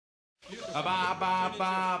Ba ba ba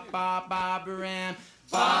ba ba ba baran.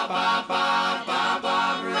 Ba ba ba ba ba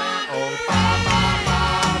baran. Oh ba ba ba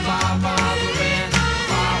ba ba baran.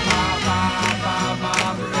 Ba ba ba ba ba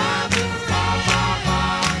baran. Ba ba ba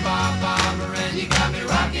ba ba baran. You got me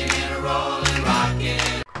rocking and rolling,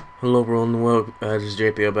 rocking. Hello everyone, welcome. This is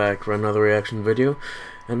JPL back for another reaction video,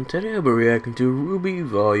 and today I'll be reacting to RWBY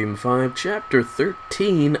Volume 5, Chapter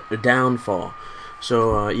 13, Downfall.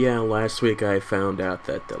 So, yeah, last week I found out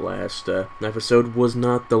that the last episode was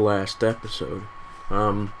not the last episode,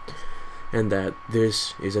 and that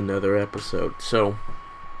this is another episode. So,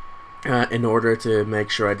 in order to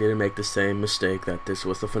make sure I didn't make the same mistake that this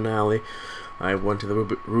was the finale, I went to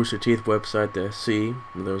the Rooster Teeth website to see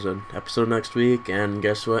if there was an episode next week, and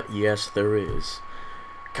guess what? Yes, there is.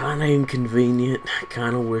 Kinda inconvenient.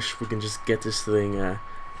 Kinda wish we can just get this thing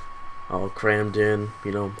all crammed in.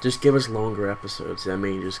 You know, just give us longer episodes. I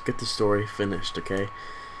mean, just get the story finished, okay?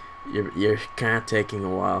 You're kinda taking a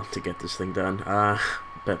while to get this thing done.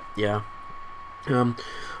 But yeah.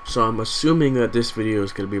 So I'm assuming that this video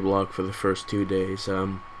is gonna be blocked for the first 2 days.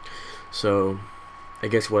 So I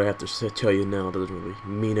guess what I have to tell you now doesn't really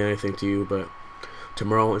mean anything to you, but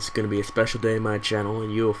tomorrow it's going to be a special day on my channel,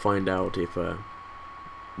 and you'll find out if,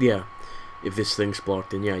 yeah, if this thing's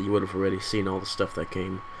blocked, and yeah, you would have already seen all the stuff that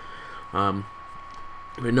came.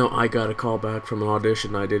 But no, I got a call back from an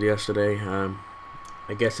audition I did yesterday.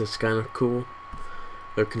 I guess it's kind of cool.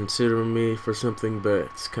 They're considering me for something, but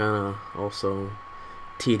it's kind of also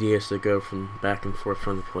tedious to go from back and forth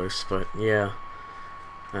from the place, but yeah.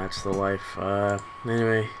 That's the life.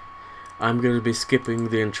 Anyway, I'm going to be skipping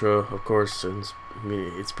the intro, of course, and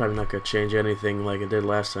it's probably not going to change anything like it did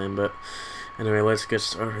last time, but anyway, let's get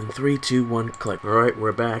started in 3, 2, 1, click. Alright,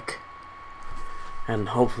 we're back, and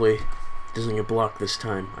hopefully it doesn't get blocked this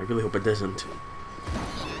time. I really hope it doesn't.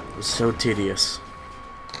 It's so tedious.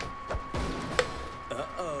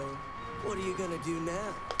 Uh-oh. What are you going to do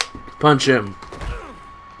now? Punch him!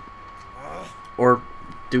 Or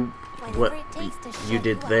do what you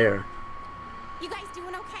did there. You guys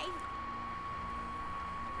doing okay?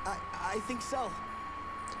 I think so.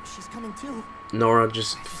 She's coming too. Nora,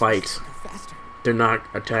 just fight. They're not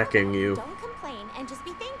attacking you. Don't complain and just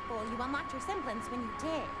be thankful you unlocked your semblance when you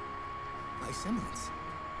did. My semblance?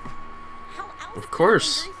 How else? Of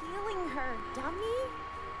course. You're healing her, dummy.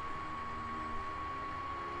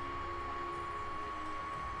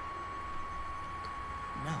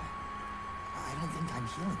 No. I don't think I'm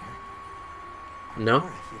healing her. No?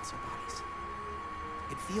 Nora heals our bodies.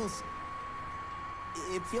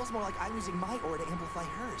 It feels more like I'm using my aura to amplify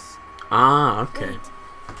hers. Ah, okay. Wait,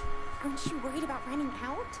 aren't you worried about running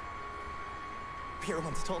out?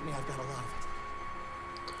 Pirowin's told me I've got a lot of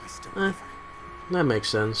it. I still love her. That makes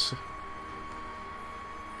sense.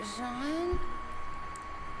 Jean?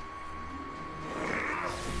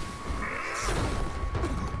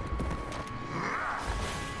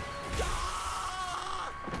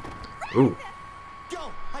 Ooh.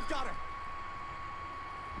 Go! I've got her!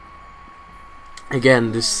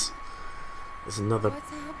 Again, this is another What's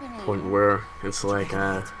happening? point where it's like,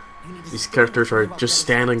 these characters are just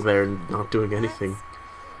standing there and not doing anything.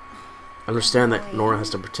 I understand that Nora has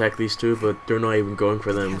to protect these two, but they're not even going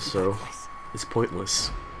for them, so it's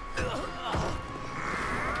pointless.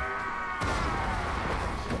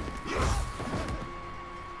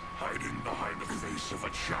 Hiding behind the face of a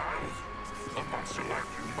child. A monster like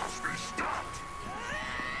you must be stopped.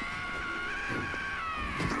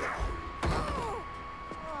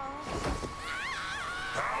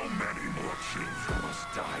 How many more children must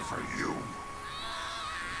die for you?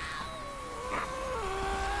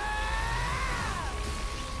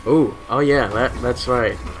 Oh yeah, that's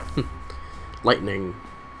right. Lightning.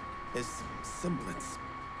 His semblance.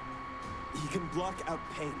 He can block out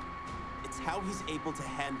pain. It's how he's able to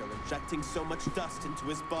handle injecting so much dust into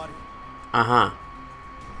his body. Uh-huh.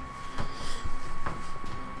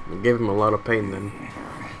 Give him a lot of pain then.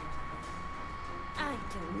 I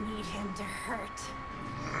don't need him to hurt.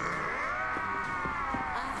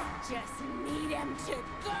 I just need him to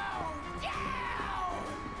go down.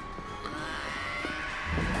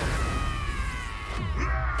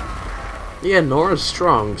 Yeah, Nora's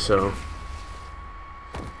strong, so.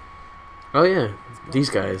 Oh yeah, these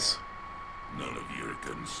guys. None of your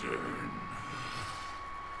concern.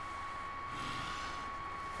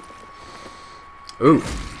 Ooh.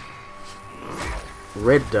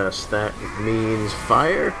 Red dust, that means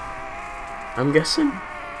fire? I'm guessing?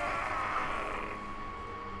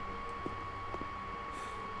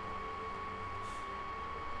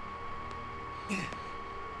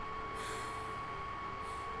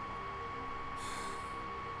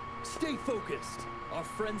 Stay focused. Our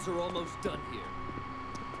friends are almost done here.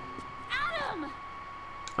 Adam!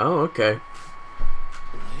 Oh, okay.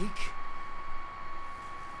 Blake?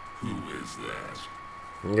 Who is that?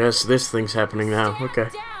 I guess this thing's happening now. Stand Okay.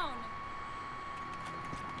 down!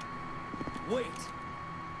 Wait!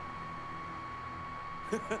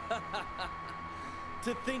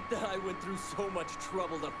 To think that I went through so much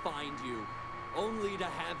trouble to find you, only to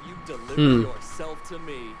have you deliver yourself to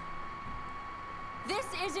me. This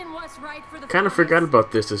isn't what's right for the Kind of Fox. forgot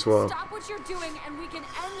about this as well. Stop what you're doing and we can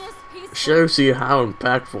end this peacefully. Shows you how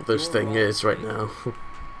impactful this You're thing wrong, is right Blake. now.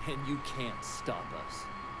 And you can't stop us.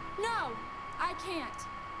 No, I can't.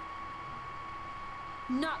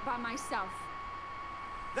 Not by myself.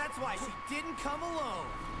 That's why she didn't come alone.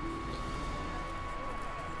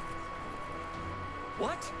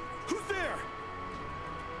 What? Who's there?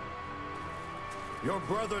 Your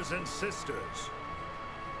brothers and sisters.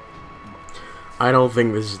 I don't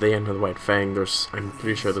think this is the end of the White Fang. I'm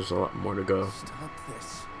pretty sure there's a lot more to go. Stop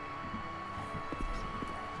this.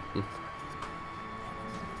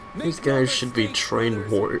 These guys should be trained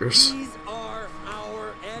warriors. These are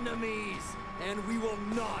our enemies, and we will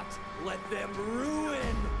not let them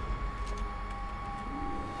ruin.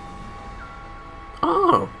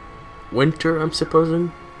 Oh, Winter, I'm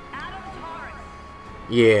supposing. Adam Torres,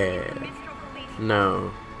 Yeah. Mr. Police,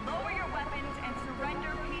 No. lower your weapons and surrender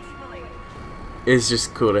peacefully. It's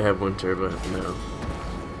just cool to have Winter, but no.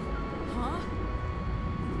 Huh?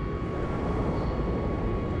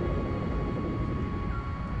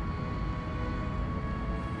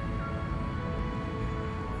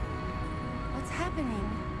 What's happening?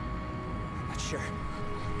 I'm not sure.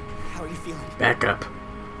 How are you feeling? Back up.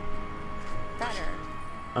 Better.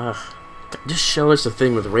 Ugh. Just show us the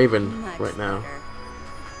thing with Raven Much right now. better.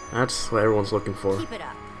 That's what everyone's looking for. Keep it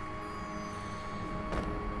up.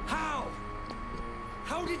 How?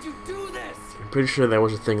 How did you do this? I'm pretty sure that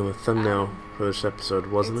was a thing in the thumbnail for this episode,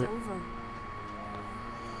 wasn't It's it? over.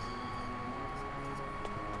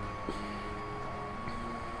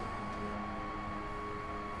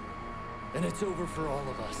 And it's over for all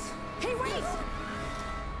of us. Hey, wait!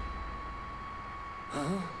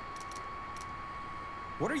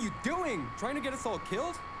 What are you doing? Trying to get us all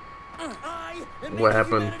killed? I am What making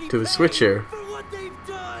happened humanity to the pay switch here? for what they've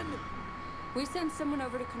done. We sent someone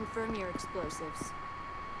over to confirm your explosives.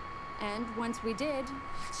 And once we did,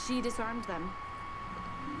 she disarmed them.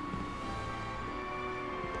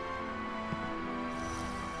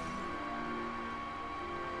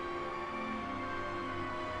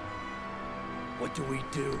 What do we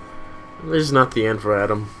do? This is not the end for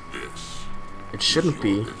Adam. This It shouldn't is be,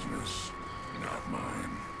 your business, not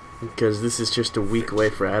mine. because this is just a week away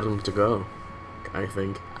for Adam to go, I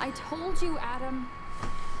think. I told you, Adam.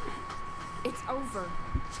 It's over.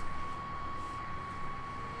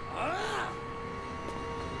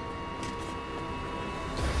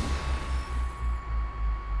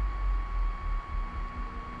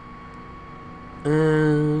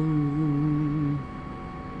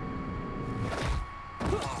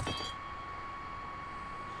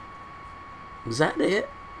 Is that it?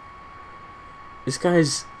 This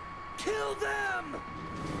guy's Kill them!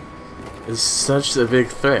 is such a big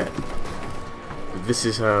threat. This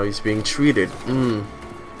is how he's being treated. I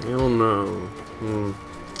don't know.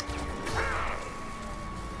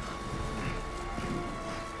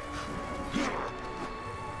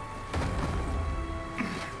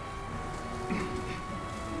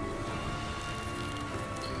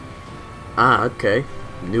 Ah, okay.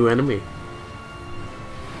 New enemy.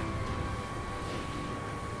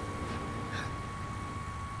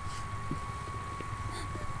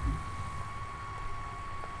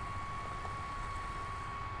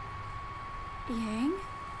 Yang?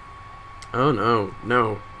 Oh no,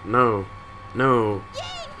 no, no, no.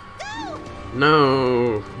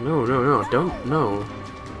 No, don't, no.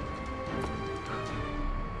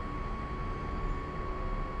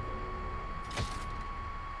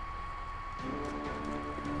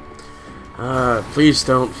 Please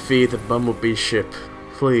don't feed the bumblebee ship.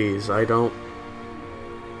 Please, I don't.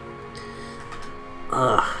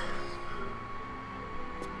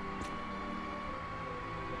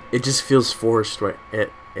 It just feels forced right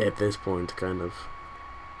at this point, kind of.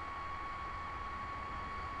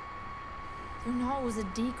 Renal was a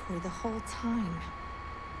decoy the whole time.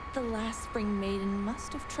 The last spring maiden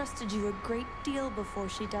must have trusted you a great deal before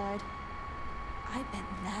she died. I bet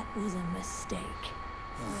that was a mistake.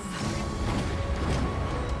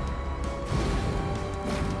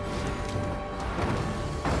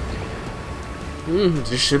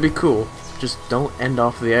 This should be cool. Just don't end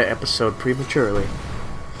off the episode prematurely.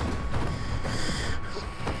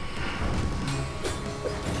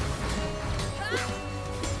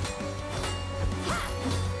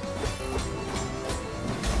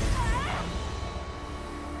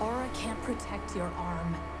 at your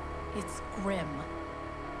arm. It's grim.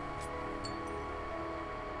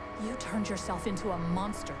 You turned yourself into a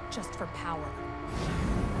monster just for power.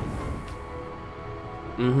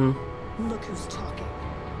 Mm-hmm. Look who's talking.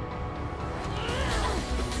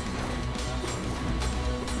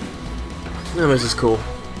 No, this is cool.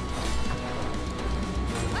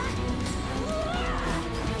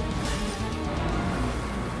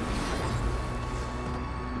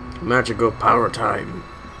 Magical power time.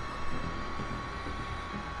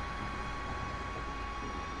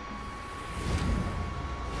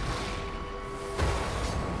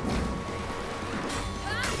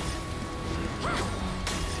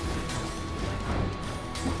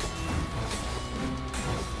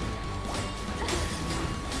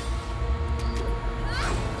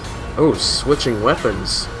 Oh, switching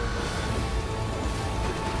weapons.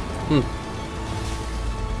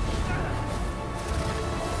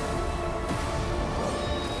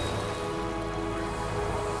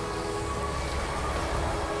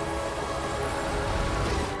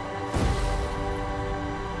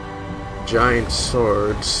 Giant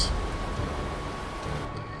swords.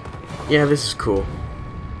 Yeah, this is cool.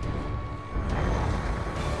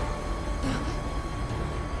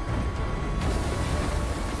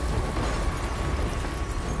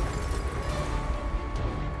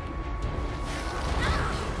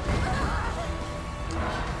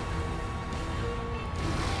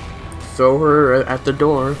 Throw her at the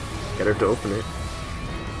door. Get her to open it.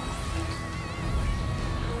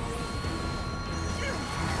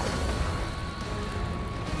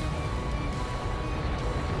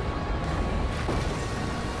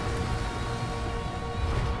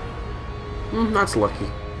 That's lucky.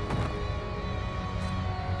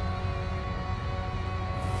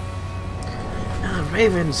 Ah,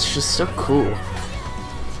 Raven's just so cool.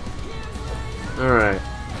 Alright.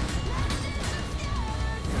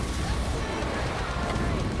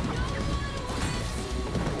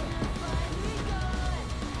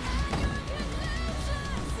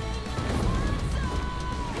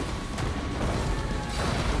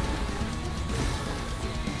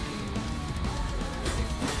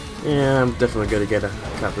 Yeah, I'm definitely gonna get a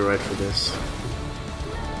copyright for this.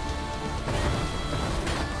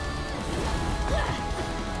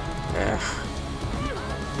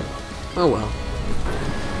 Oh well.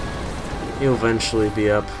 He'll eventually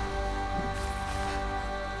be up.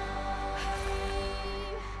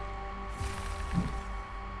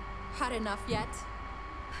 Had enough yet?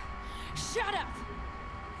 Shut up!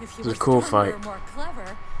 If you It's a were cool stronger fight. or more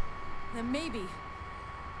clever, then maybe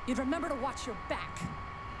you'd remember to watch your back.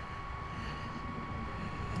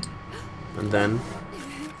 And then...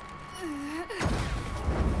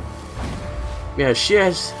 yeah, she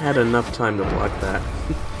has had enough time to block that.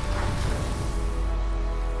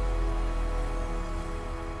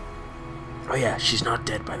 Oh yeah, she's not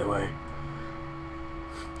dead, by the way.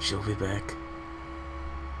 She'll be back.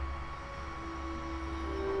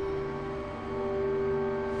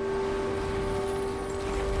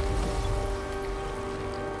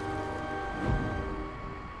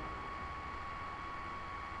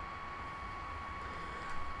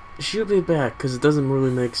 She'll be back, because it doesn't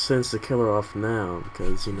really make sense to kill her off now,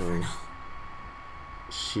 because, you know,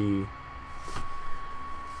 she...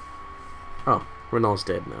 oh, Renal's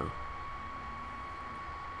dead now.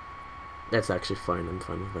 That's actually fine, I'm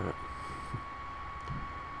fine with that.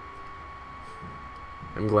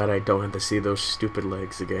 I'm glad I don't have to see those stupid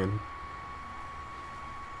legs again.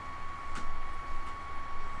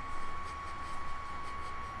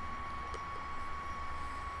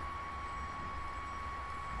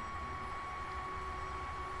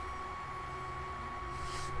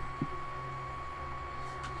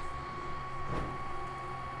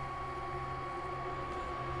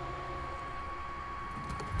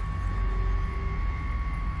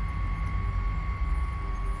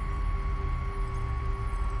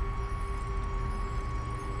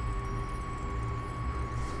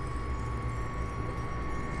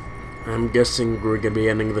 I'm guessing we're gonna be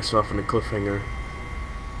ending this off in a cliffhanger.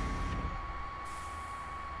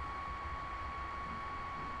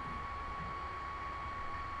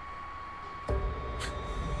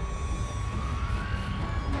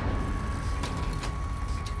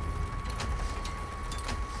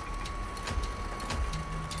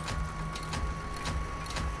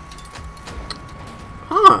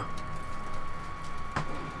 Huh.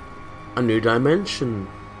 A new dimension.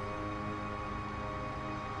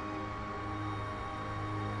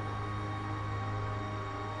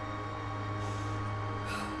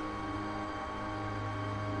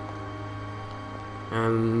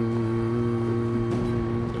 And...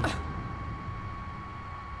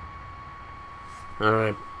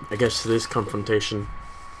 alright. I guess, to this confrontation.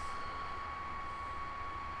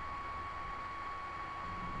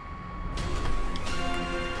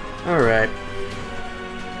 Alright.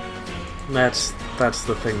 That's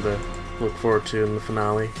the thing to look forward to in the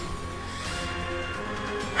finale.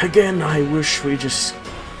 Again, I wish we just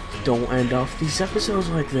don't end off these episodes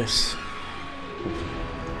like this.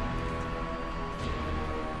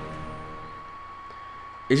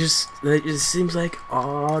 It just seems like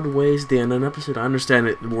odd ways to end an episode. I understand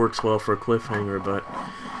it works well for a cliffhanger, but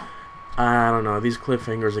I don't know. These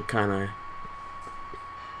cliffhangers are kind of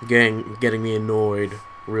getting me annoyed.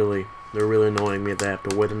 Really, they're really annoying me that I have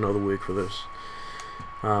to wait another week for this.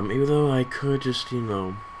 Even though I could just, you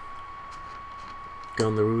know, go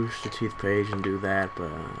on the Rooster Teeth page and do that,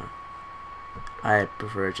 but I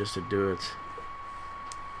prefer just to do it.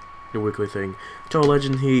 The weekly thing. Joe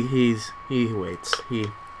Legend, he waits.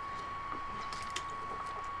 He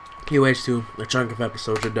waits till a chunk of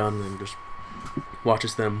episodes are done and just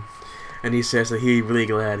watches them. And he says that he's really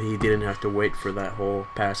glad he didn't have to wait for that whole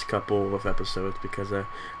past couple of episodes because of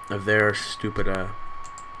their stupid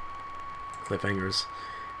cliffhangers.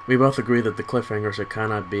 We both agree that the cliffhangers are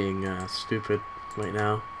kind of being stupid right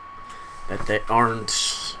now. That they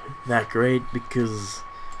aren't that great because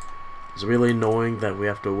it's really annoying that we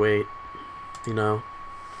have to wait, you know.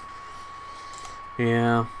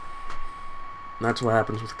 Yeah, that's what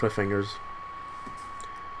happens with cliffhangers.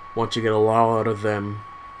 Once you get a lot out of them,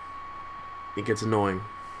 it gets annoying.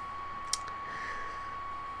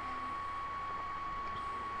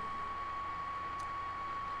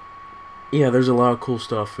 Yeah, there's a lot of cool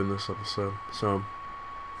stuff in this episode, so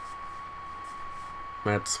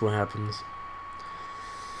that's what happens.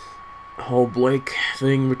 Whole Blake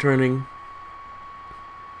thing returning.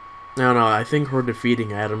 I don't know, I think her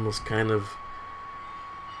defeating Adam was kind of...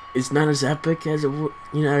 It's not as epic as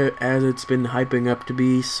as it's been hyping up to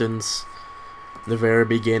be since the very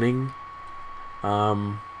beginning.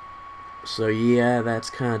 So yeah, that's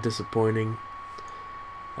kind of disappointing.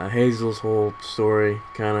 Hazel's whole story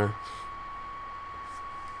kind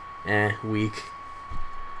of weak.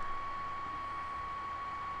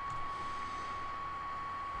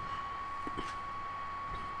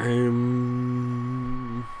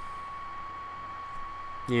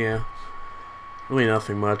 Yeah, really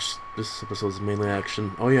nothing much. This episode's mainly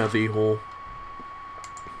action. Oh yeah, the whole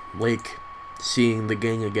Blake seeing the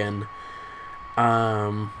gang again.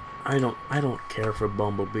 I don't care for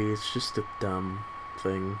Bumblebee. It's just a dumb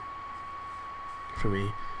thing for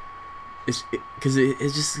me. Because it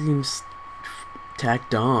just seems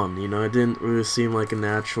tacked on, you know. It didn't really seem like a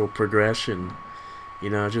natural progression. You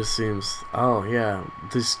know, it just seems, oh yeah,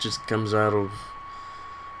 this just comes out of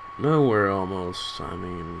nowhere almost. I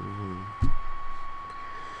mean,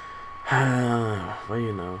 well,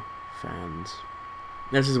 you know, fans.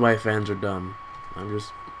 This is why fans are dumb. I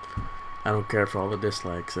don't care for all the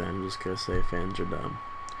dislikes. I'm just gonna say fans are dumb.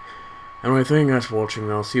 Anyway, thank you guys for watching,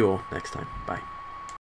 and I'll see you all next time. Bye.